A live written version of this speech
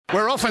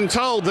We're often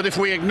told that if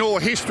we ignore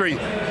history,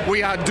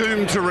 we are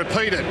doomed to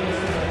repeat it.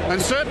 And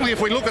certainly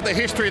if we look at the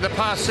history of the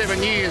past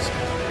 7 years,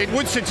 it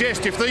would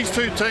suggest if these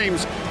two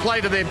teams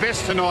play to their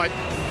best tonight,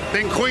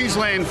 then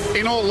Queensland,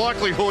 in all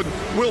likelihood,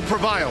 will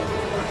prevail.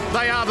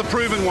 They are the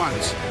proven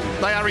ones.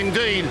 They are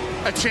indeed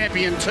a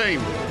champion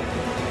team.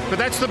 But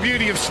that's the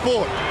beauty of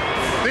sport.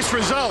 This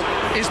result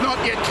is not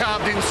yet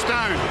carved in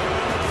stone.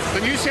 The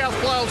New South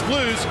Wales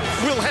Blues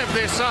will have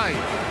their say.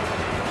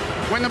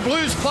 When the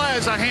Blues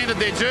players are handed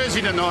their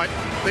jersey tonight,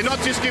 they're not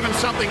just given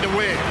something to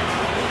wear.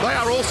 They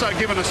are also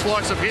given a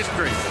slice of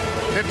history.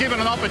 They're given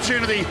an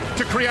opportunity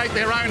to create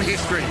their own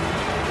history.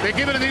 They're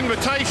given an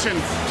invitation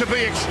to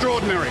be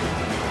extraordinary.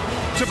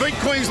 To beat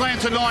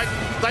Queensland tonight,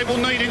 they will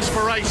need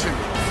inspiration.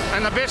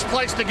 And the best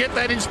place to get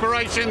that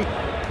inspiration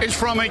is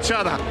from each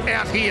other,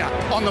 out here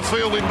on the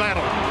field in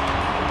battle.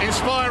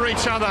 Inspire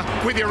each other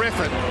with your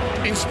effort.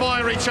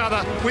 Inspire each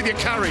other with your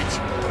courage.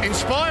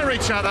 Inspire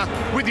each other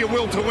with your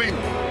will to win.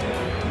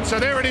 So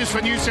there it is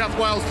for New South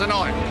Wales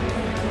tonight.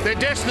 Their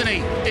destiny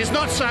is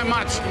not so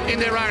much in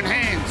their own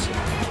hands,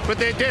 but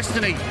their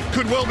destiny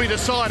could well be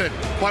decided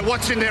by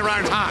what's in their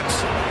own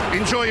hearts.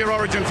 Enjoy your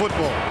Origin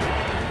football.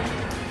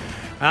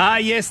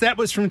 Yes, that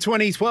was from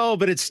 2012,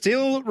 but it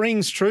still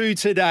rings true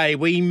today.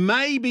 We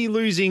may be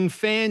losing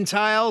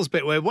fantails,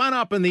 but we're one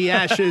up in the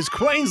Ashes.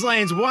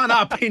 Queensland's one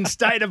up in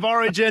State of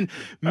Origin.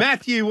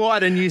 Matthew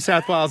White and New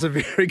South Wales, a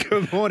very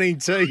good morning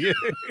to you.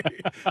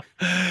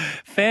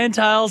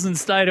 Fantails and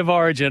State of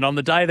Origin on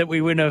the day that we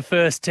win our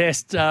first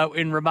test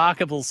in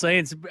remarkable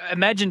scenes.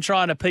 Imagine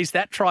trying to piece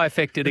that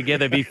trifecta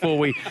together before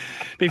we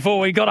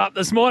got up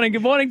this morning.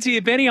 Good morning to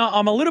you, Benny.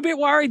 I'm a little bit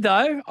worried,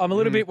 though. I'm a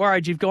little bit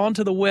worried. You've gone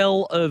to the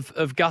well of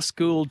Gus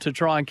Gould to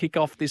try and kick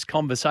off this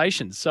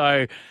conversation.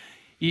 So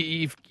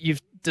you've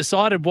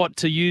decided what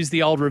to use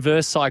the old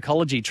reverse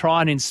psychology,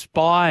 try and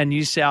inspire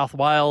New South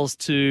Wales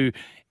to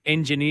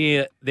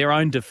engineer their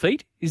own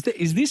defeat. Is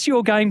this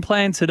your game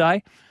plan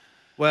today?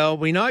 Well,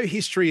 we know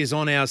history is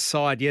on our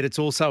side, yet it's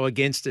also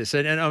against us.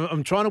 And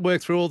I'm trying to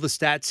work through all the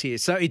stats here.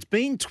 So it's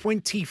been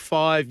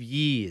 25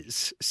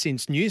 years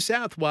since New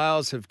South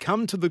Wales have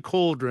come to the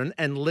cauldron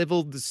and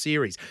levelled the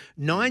series.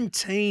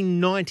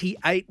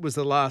 1998 was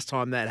the last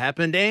time that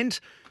happened. And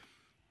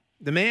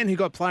the man who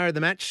got player of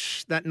the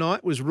match that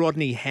night was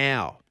Rodney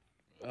Howe.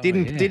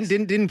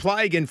 Didn't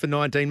play again for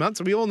 19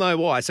 months, and we all know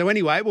why. So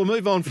anyway, we'll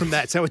move on from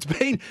that. So it's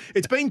been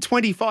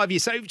 25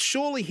 years. So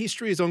surely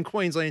history is on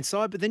Queensland's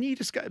side, but then you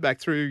just go back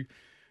through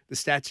the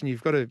stats and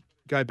you've got to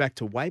go back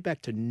to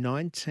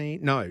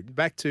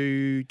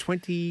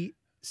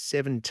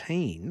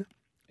 2017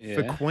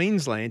 for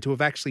Queensland to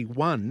have actually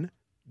won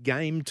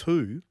Game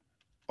 2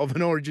 of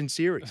an Origin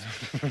series.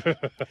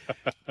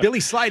 Billy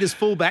Slater's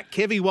fullback,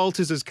 Kevy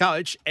Walters as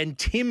coach, and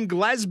Tim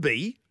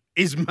Glasby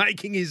is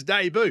making his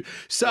debut.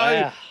 So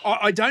wow.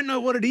 I don't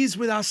know what it is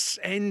with us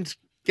and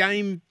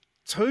Game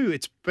 2.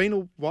 It's been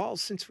a while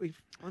since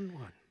we've won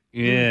one.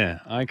 Yeah.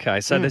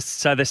 Okay. So the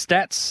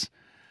stats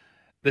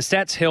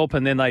help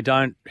and then they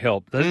don't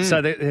help.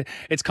 So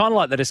it's kind of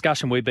like the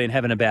discussion we've been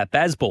having about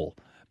Bazball.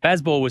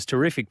 Bazball was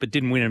terrific, but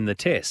didn't win him the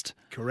test.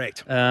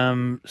 Correct.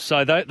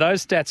 So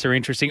those stats are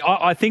interesting.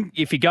 I think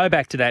if you go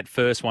back to that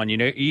first one,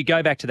 you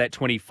go back to that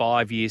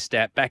 25-year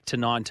stat, back to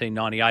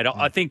 1998,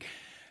 I think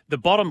the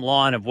bottom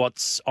line of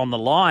what's on the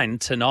line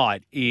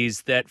tonight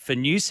is that for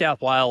New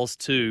South Wales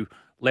to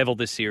level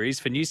the series,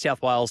 for New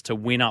South Wales to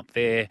win up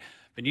there,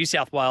 for New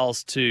South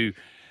Wales to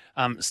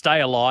stay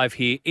alive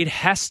here, it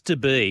has to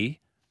be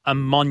a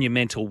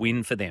monumental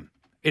win for them.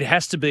 It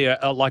has to be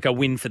like a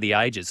win for the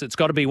ages. It's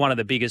got to be one of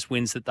the biggest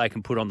wins that they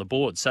can put on the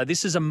board. So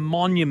this is a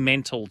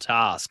monumental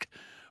task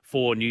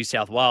for New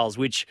South Wales,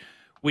 which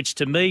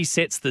to me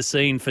sets the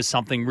scene for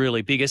something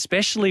really big,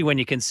 especially when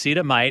you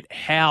consider, mate,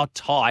 how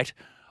tight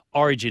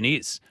Origin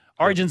is.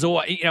 Origin's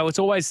always, it's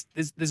always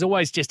there's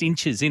always just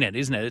inches in it,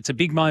 isn't it? It's a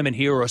big moment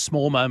here or a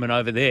small moment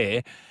over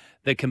there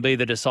that can be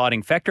the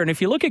deciding factor. And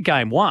if you look at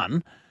Game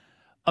 1,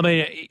 I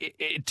mean,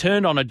 it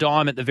turned on a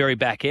dime at the very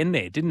back end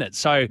there, didn't it?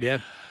 So,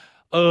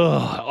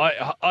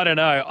 I don't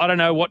know. I don't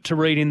know what to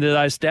read into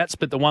those stats,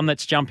 but the one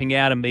that's jumping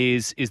out at me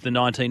is the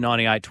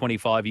 1998,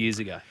 25 years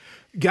ago.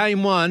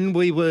 Game 1,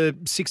 we were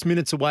 6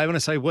 minutes away. When I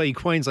say we,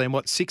 Queensland,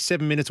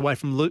 6-7 minutes away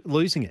from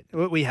losing it.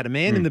 We had a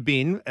man in the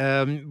bin.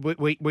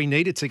 We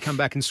needed to come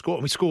back and score.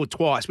 We scored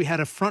twice. We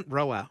had a front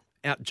rower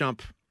out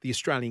jump the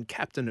Australian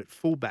captain at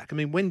fullback. I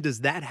mean, when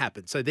does that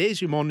happen? So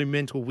there's your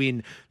monumental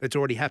win that's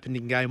already happened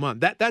in Game 1.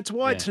 That's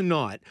why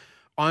tonight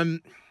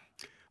I'm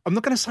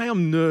not going to say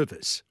I'm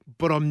nervous,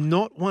 but I'm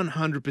not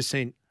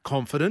 100%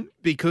 confident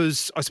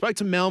because I spoke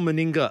to Mal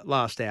Meninga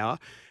last hour.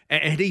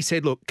 And he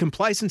said, look,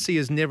 complacency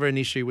is never an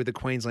issue with the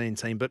Queensland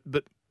team, but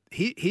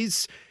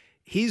his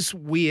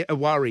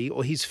worry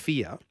or his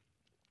fear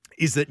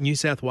is that New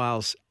South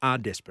Wales are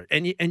desperate.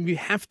 And you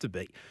have to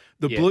be.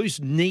 The Blues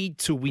need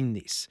to win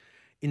this.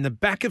 In the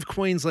back of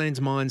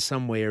Queensland's mind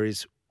somewhere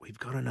is we've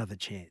got another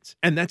chance.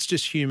 And that's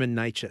just human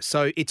nature.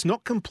 So it's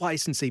not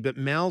complacency, but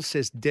Mal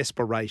says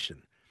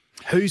desperation.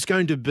 Who's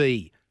going to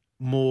be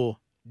more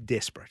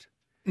desperate?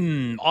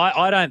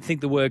 I don't think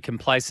the word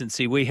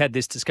complacency, we had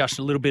this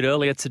discussion a little bit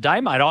earlier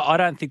today, mate. I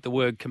don't think the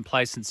word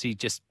complacency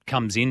just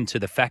comes into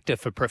the factor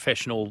for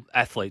professional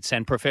athletes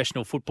and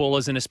professional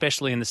footballers, and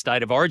especially in the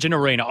State of Origin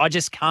arena. I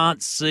just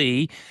can't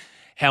see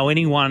how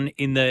anyone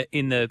in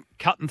the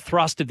cut and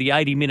thrust of the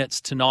 80 minutes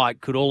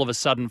tonight could all of a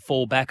sudden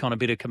fall back on a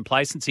bit of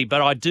complacency.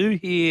 But I do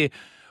hear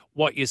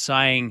what you're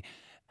saying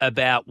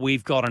about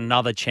we've got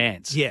another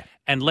chance. Yeah.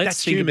 And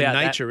let's think human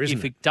about nature, that. isn't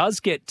If it? it does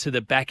get to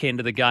the back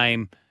end of the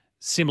game,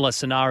 similar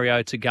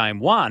scenario to game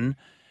one,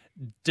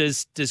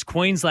 does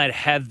Queensland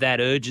have that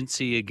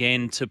urgency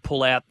again to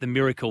pull out the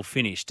miracle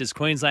finish? Does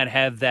Queensland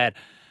have that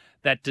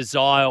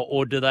desire,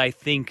 or do they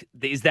think,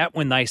 is that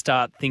when they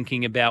start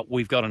thinking about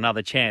we've got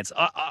another chance?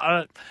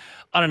 I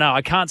don't know.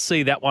 I can't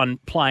see that one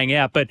playing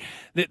out. But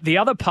the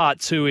other part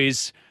too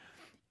is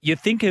you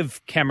think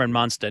of Cameron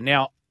Munster.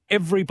 Now,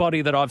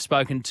 everybody that I've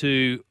spoken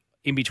to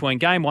in between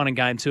game one and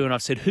game two, and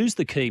I've said, who's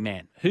the key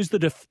man? Who's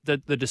the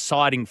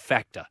deciding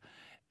factor?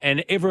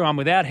 And everyone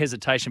without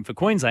hesitation for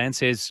Queensland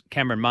says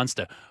Cameron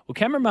Munster. Well,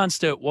 Cameron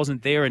Munster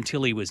wasn't there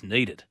until he was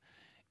needed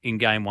in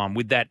game one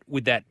with that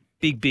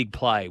big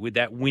play, with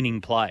that winning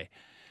play.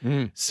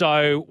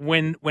 So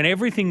when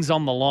everything's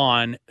on the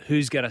line,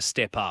 who's going to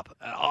step up?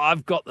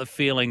 I've got the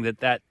feeling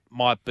that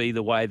might be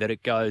the way that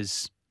it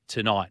goes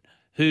tonight.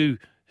 Who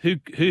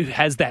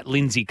has that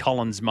Lindsay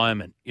Collins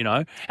moment, you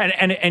know?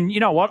 And you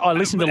know what? I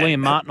listened to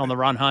Liam Martin on the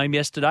run home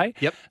yesterday.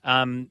 Yep.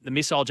 The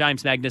missile,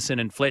 James Magnuson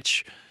and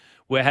Fletch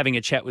were having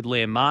a chat with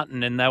Liam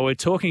Martin, and they were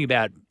talking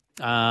about,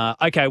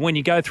 okay, when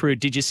you go through,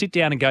 did you sit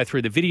down and go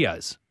through the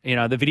videos, you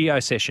know, the video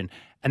session?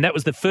 And that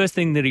was the first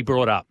thing that he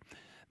brought up,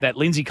 that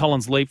Lindsay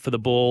Collins leap for the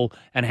ball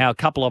and how a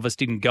couple of us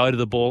didn't go to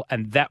the ball,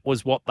 and that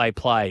was what they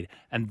played.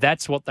 And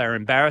that's what they're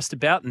embarrassed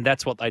about, and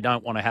that's what they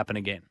don't want to happen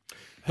again.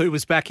 Who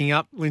was backing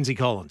up Lindsay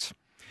Collins?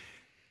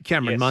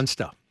 Cameron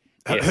Munster.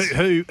 Yes.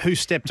 Who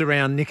stepped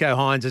around Nico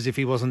Hines as if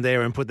he wasn't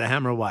there and put the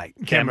hammer away?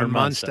 Cameron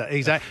Munster.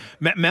 Exactly.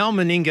 Mal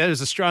Meninga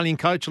is Australian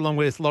coach along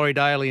with Laurie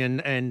Daly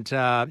and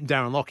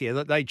Darren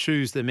Lockyer. They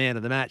choose the man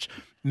of the match.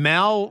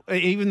 Mal,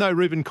 even though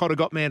Ruben Cotter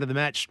got man of the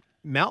match,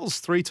 Mal's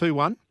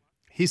 3-2-1.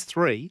 His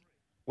 3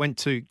 went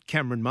to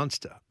Cameron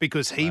Munster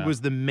because he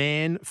was the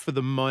man for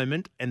the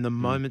moment and the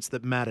moments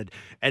that mattered.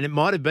 And it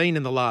might have been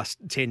in the last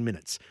 10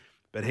 minutes.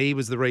 But he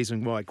was the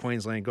reason why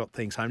Queensland got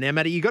things home. Now,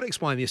 Matty, you've got to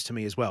explain this to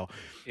me as well.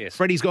 Yes.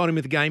 Freddie's got him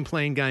with the game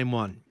plan game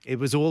one. It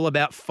was all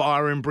about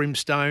fire and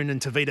brimstone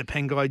and Tavita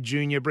Pangai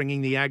Jr.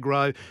 bringing the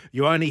aggro.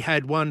 You only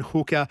had one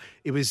hooker.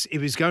 It was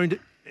going to...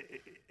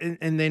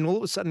 And then all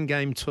of a sudden,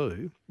 game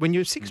two, when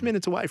you're 6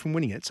 minutes away from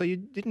winning it, so you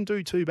didn't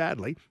do too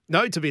badly.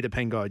 No Tavita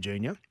Pangai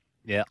Jr.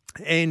 Yeah.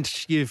 And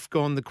you've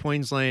gone the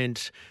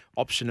Queensland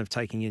option of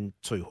taking in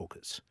 2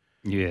 hookers.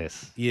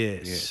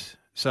 Yes.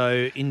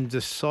 So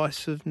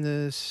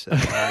indecisiveness,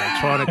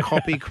 trying to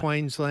copy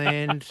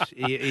Queensland.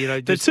 You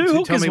know, the 2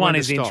 hookers one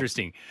is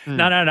interesting.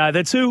 No.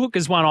 The 2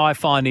 hookers one I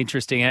find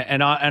interesting,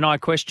 and I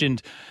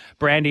questioned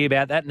Brandy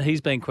about that, and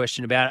he's been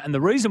questioned about it. And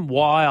the reason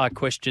why I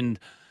questioned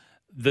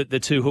the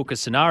 2 hooker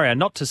scenario,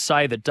 not to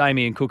say that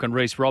Damien Cook and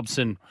Reece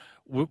Robson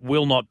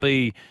will not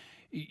be,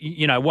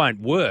 you know,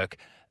 won't work.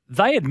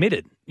 They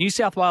admitted, New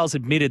South Wales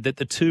admitted that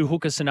the 2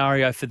 hooker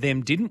scenario for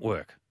them didn't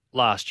work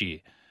last year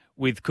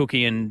with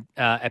Cookie and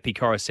Api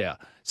Coruscant.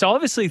 So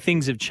obviously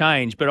things have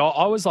changed, but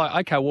I was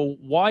like, okay, well,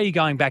 why are you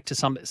going back to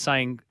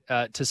something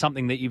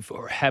that you've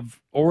have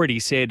already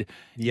said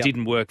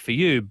didn't work for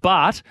you?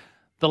 But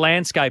the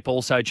landscape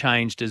also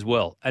changed as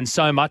well, and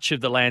so much of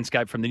the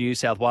landscape from the New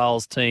South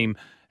Wales team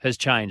has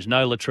changed.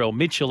 No Latrell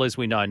Mitchell, as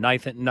we know.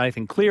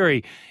 Nathan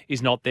Cleary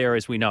is not there,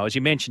 as we know. As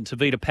you mentioned,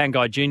 Tavita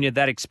Pangai Jr.,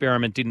 that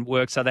experiment didn't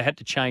work, so they had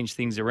to change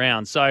things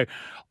around. So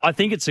I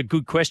think it's a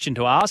good question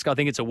to ask. I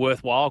think it's a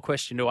worthwhile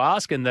question to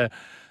ask, and the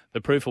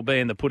proof will be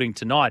in the pudding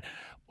tonight.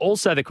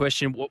 Also the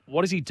question,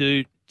 what does he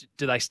do?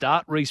 Do they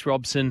start Reece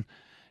Robson?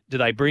 Do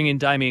they bring in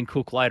Damien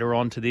Cook later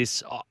on to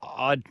this?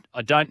 I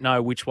don't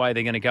know which way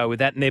they're going to go with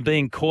that. And they're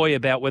being coy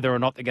about whether or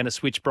not they're going to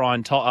switch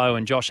Brian To'o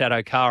and Josh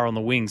Adokar on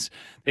the wings.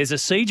 There's a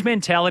siege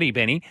mentality,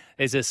 Benny.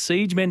 There's a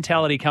siege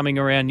mentality coming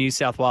around New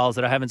South Wales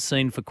that I haven't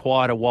seen for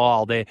quite a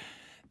while. They're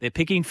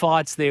picking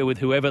fights there with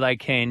whoever they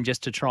can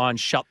just to try and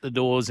shut the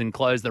doors and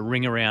close the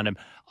ring around them.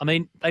 I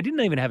mean, they didn't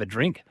even have a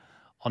drink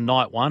on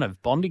night one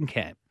of bonding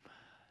camp.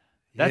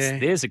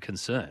 There's a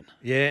concern.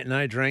 Yeah,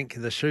 no drink.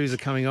 The shoes are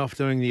coming off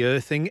doing the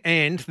earthing.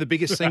 And the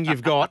biggest thing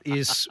you've got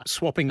is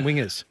swapping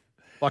wingers.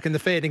 Like in the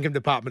fair dinkum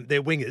department,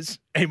 they're wingers.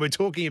 And we're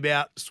talking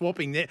about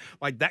swapping there.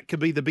 Like that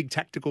could be the big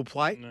tactical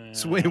play.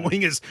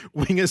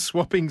 Wingers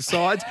swapping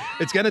sides.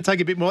 It's going to take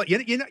a bit more.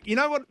 You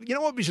know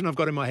what vision I've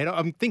got in my head?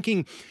 I'm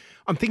thinking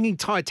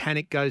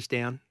Titanic goes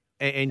down.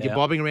 And you're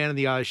bobbing around in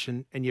the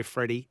ocean and you're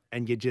Freddie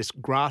and you're just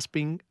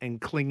grasping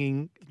and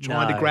clinging,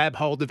 trying to grab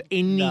hold of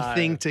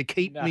anything to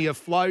keep me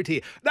afloat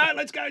here. No,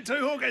 let's go 2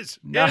 hookers.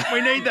 No. Yeah,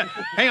 we need that.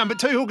 Hang on, but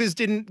 2 hookers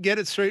didn't get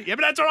it through. Yeah,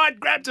 but that's all right.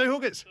 Grab 2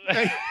 hookers.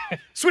 Okay.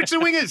 Switch the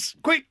wingers.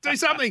 Quick, do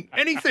something.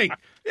 Anything.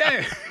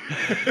 Yeah.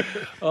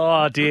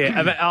 Oh,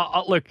 dear.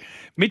 Look,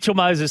 Mitchell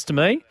Moses to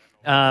me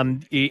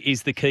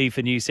is the key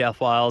for New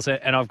South Wales.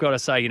 And I've got to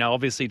say,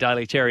 obviously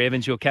Daly Cherry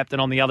Evans, your captain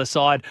on the other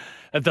side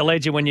of the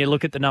ledger when you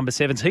look at the number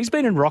sevens. He's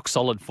been in rock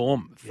solid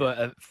form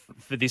for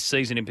this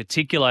season in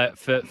particular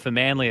for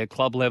Manly at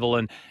club level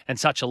and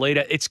such a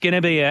leader. It's going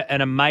to be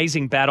an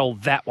amazing battle,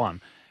 that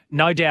one.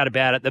 No doubt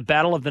about it. The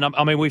battle of the number.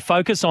 I mean, we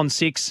focus on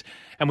 6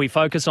 and we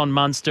focus on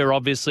Munster,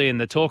 obviously,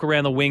 and the talk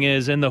around the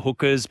wingers and the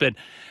hookers. But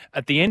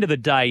at the end of the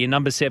day, your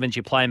number 7's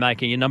your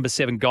playmaker. Your number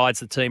 7 guides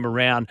the team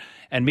around.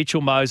 And Mitchell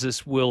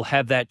Moses will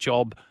have that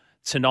job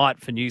tonight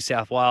for New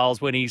South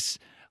Wales when he's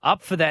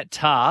up for that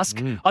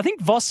task. I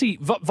think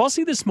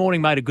Vossi this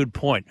morning made a good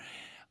point.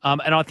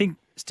 And I think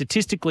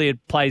statistically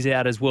it plays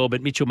out as well,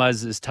 but Mitchell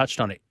Moses has touched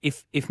on it.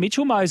 If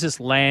Mitchell Moses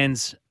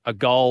lands a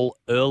goal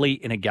early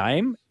in a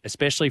game,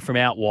 especially from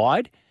out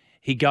wide,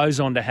 he goes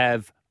on to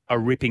have a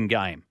ripping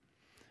game.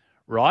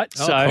 Right?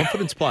 Oh,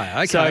 confidence player.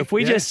 Okay. So if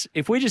we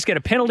just get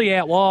a penalty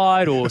out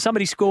wide or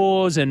somebody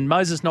scores and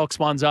Moses knocks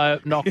one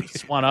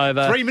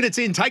over. 3 minutes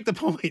in, take the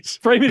points.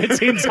 3 minutes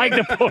in, take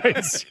the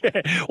points.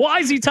 Yeah. Why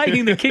is he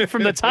taking the kick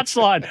from the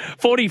touchline?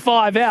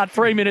 45 out,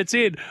 3 minutes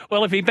in.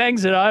 Well, if he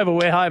bangs it over,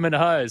 we're home and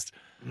hosed.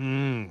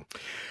 The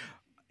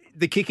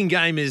kicking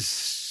game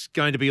is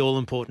going to be all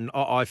important,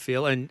 I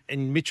feel, and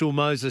Mitchell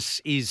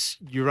Moses is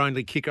your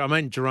only kicker. I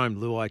mean, Jerome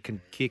Luai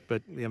can kick,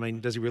 but I mean,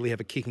 does he really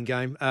have a kicking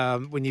game?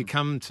 When you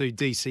come to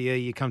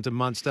DCE, you come to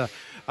Munster,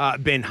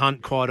 Ben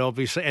Hunt quite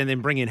obviously, and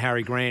then bring in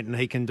Harry Grant, and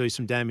he can do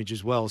some damage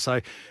as well.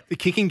 So the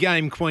kicking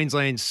game,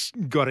 Queensland's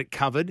got it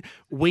covered.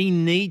 We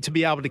need to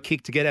be able to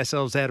kick to get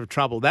ourselves out of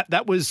trouble.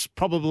 That was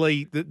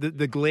probably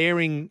the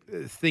glaring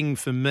thing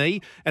for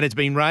me, and it's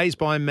been raised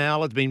by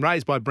Mal, it's been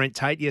raised by Brent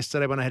Tate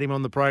yesterday when I had him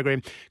on the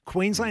program.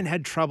 Queensland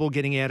had trouble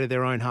getting out of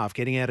their own half,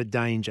 getting out of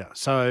danger.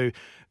 So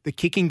the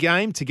kicking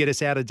game, to get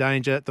us out of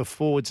danger, the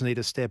forwards need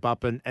to step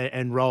up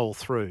and roll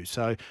through.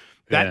 So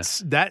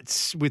that's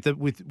with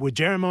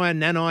Jeremiah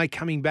Nanai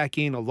coming back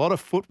in, a lot of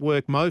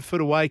footwork. Mo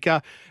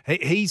Footawaka,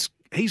 he's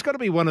got to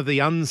be one of the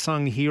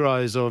unsung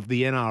heroes of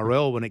the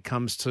NRL when it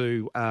comes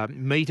to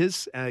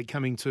meters,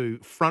 coming to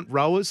front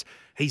rowers.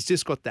 He's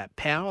just got that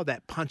power,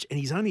 that punch, and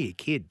he's only a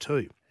kid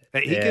too.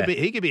 He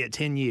could be a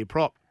 10-year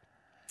prop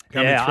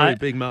coming through,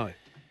 Big Mo.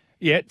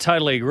 Yeah,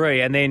 totally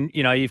agree. And then,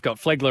 you've got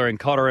Flegler and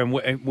Cotter and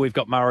we've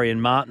got Murray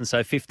and Martin,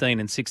 so 15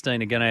 and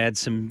 16 are going to add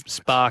some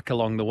spark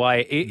along the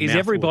way. Is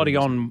everybody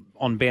on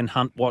Ben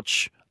Hunt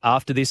watch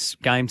after this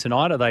game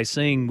tonight? Are they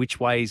seeing which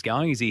way he's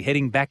going? Is he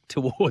heading back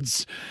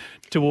towards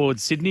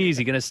Sydney? Is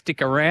he going to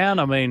stick around?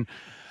 I mean,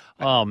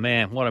 oh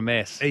man, what a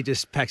mess. He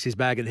just packs his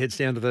bag and heads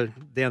down the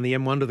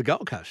M1 to the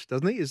Gold Coast,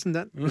 doesn't he? Isn't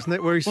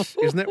that where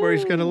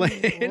he's going to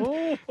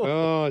land?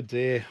 Oh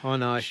dear, I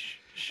know.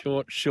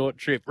 Short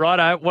trip.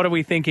 Righto, what are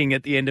we thinking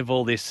at the end of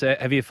all this?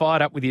 Have you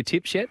fired up with your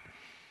tips yet?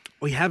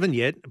 We haven't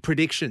yet.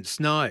 Predictions,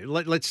 no.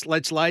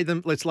 Let's lay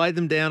them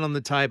down on the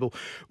table.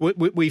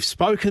 We've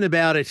spoken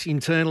about it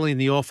internally in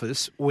the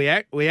office. We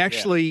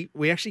actually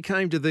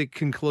came to the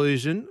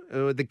conclusion,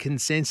 the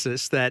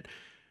consensus, that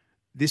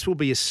this will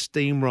be a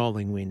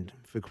steamrolling win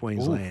for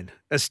Queensland. Ooh.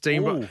 A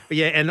steamroll.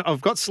 Yeah, and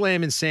I've got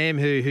Slam and Sam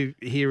who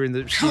here in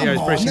the studio.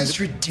 Come on, that's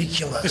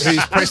ridiculous.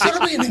 There's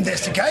got to be an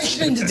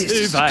investigation into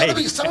this.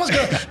 Someone's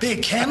got to be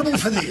accountable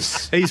for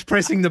this. He's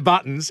pressing the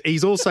buttons.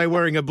 He's also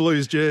wearing a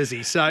Blues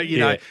jersey. So, you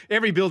know,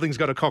 every building's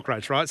got a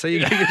cockroach, right? So you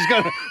just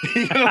got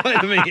to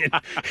let them in.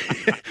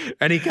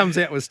 And he comes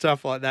out with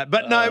stuff like that.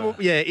 But no,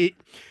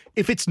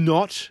 if it's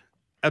not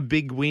a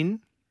big win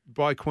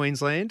by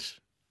Queensland,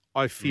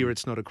 I fear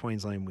it's not a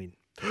Queensland win.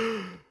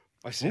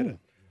 I said it.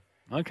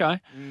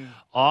 Okay.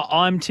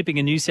 I'm tipping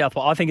a New South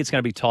Wales. I think it's going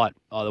to be tight,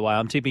 by the way.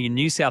 I'm tipping a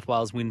New South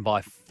Wales win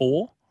by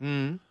 4.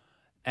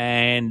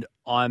 And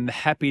I'm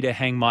happy to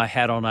hang my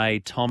hat on a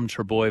Tom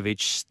Trbojevic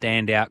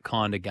standout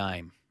kind of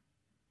game.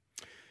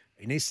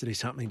 He needs to do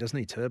something, doesn't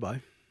he, Turbo?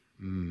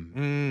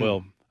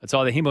 Well, it's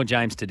either him or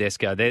James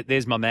Tedesco.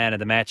 There's my man of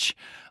the match.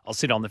 I'll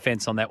sit on the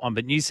fence on that one.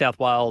 But New South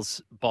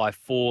Wales by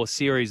 4.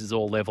 Series is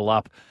all level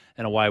up.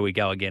 And away we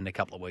go again in a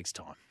couple of weeks'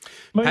 time.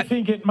 I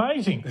think it's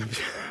amazing.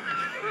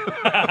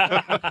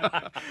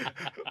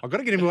 I've got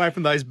to get him away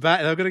from those. I've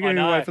got to get him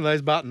away from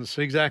those buttons.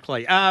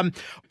 Exactly. I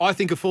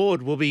think a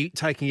forward will be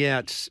taking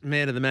out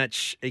man of the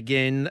match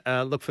again.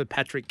 Look for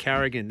Patrick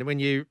Carrigan. When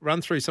you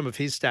run through some of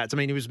his stats, I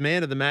mean, he was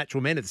man of the match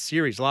or man of the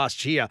series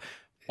last year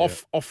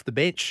off the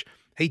bench.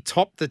 He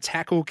topped the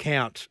tackle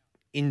count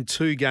in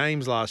 2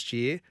 games last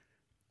year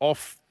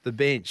off the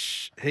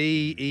bench.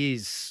 He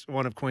is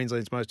one of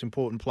Queensland's most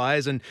important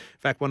players, and in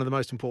fact, one of the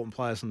most important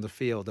players on the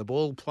field. The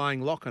ball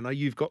playing lock. I know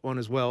you've got one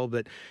as well,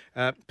 but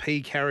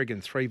P. Carrigan,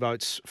 3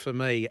 votes for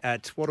me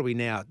at, what are we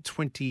now,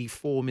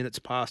 24 minutes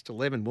past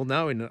 11. We'll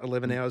know in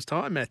 11 hours'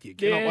 time, Matthew.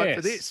 Cannot wait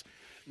for this.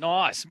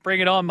 Nice. Bring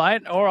it on,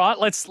 mate. All right,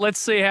 let's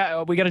see how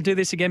are we going to do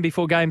this again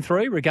before Game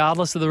 3,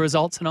 regardless of the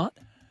result tonight?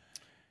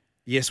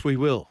 Yes, we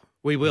will.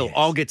 We will. Yes.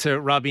 I'll get to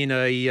rub in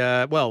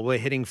we're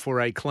heading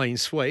for a clean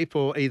sweep,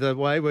 or either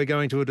way, we're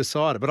going to a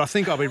decider. But I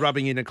think I'll be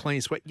rubbing in a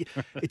clean sweep.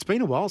 It's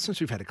been a while since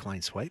we've had a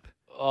clean sweep.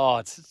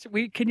 Oh,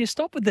 can you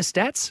stop with the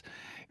stats?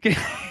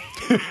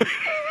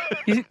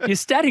 You're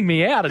statting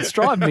me out. It's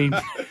driving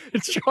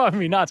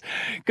me nuts.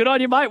 Good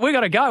on you, mate. We've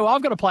got to go.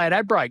 I've got to play an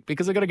ad break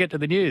because I've got to get to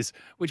the news,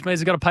 which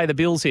means I've got to pay the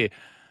bills here.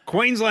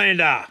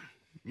 Queenslander.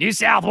 New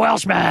South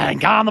Welshman,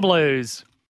 calm the blues.